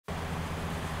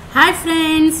Hi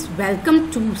friends,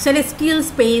 welcome to Celestial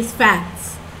Space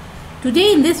Facts.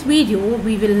 Today in this video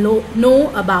we will know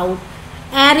about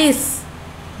Eris,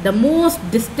 the most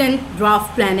distant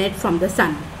dwarf planet from the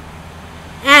Sun.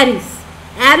 Eris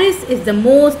is the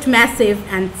most massive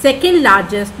and second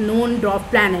largest known dwarf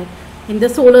planet in the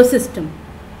solar system.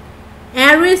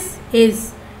 Eris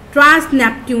is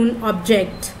trans-Neptune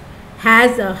object,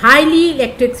 has a highly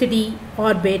electricity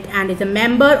orbit and is a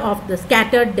member of the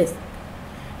scattered disk.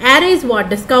 Eris was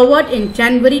discovered in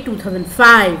January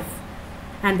 2005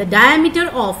 and the diameter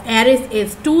of Eris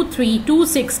is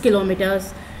 2326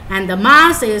 kilometers and the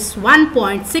mass is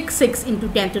 1.66 into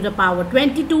 10 to the power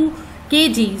 22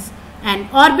 kgs and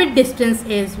orbit distance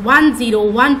is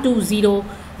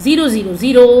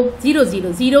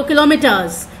 10120,000,000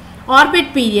 kilometers.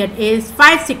 Orbit period is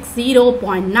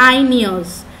 560.9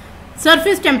 years.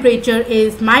 Surface temperature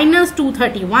is minus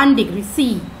 231 degrees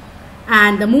C.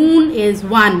 And the moon is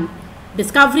 1.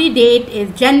 Discovery date is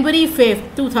January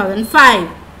 5th, 2005.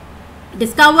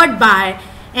 Discovered by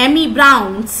M.E.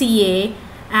 Brown, CA,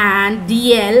 and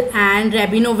D.L. and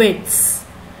Rabinowitz.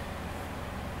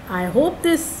 I hope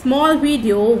this small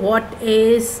video, what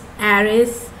is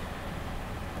Eris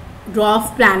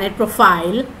dwarf planet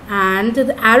profile, and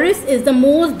Eris is the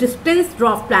most distant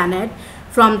dwarf planet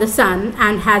from the Sun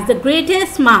and has the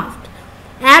greatest mass.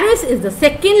 Eris is the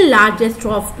second largest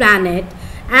dwarf planet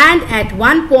and at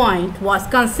one point was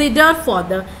considered for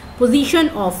the position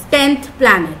of 10th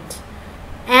planet.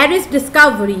 Eris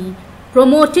discovery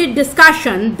promoted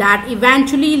discussion that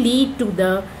eventually lead to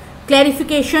the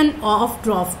clarification of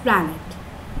dwarf planet.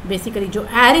 Basically जो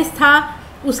Eris था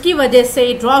उसकी वजह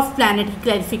से dwarf planet की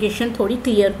clarification थोड़ी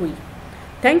clear हुई.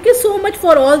 Thank you so much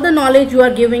for all the knowledge you are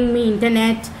giving me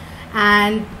internet,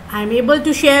 and I'm able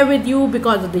to share with you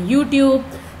because of the YouTube.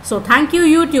 So thank you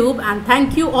YouTube, and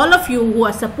thank you all of you who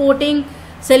are supporting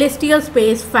Celestial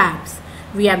Space Facts.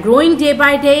 We are growing day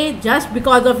by day just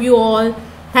because of you all.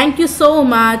 Thank you so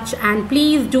much, and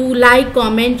please do like,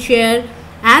 comment, share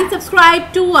and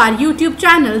subscribe to our YouTube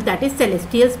channel, that is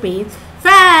Celestial Space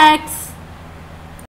Facts.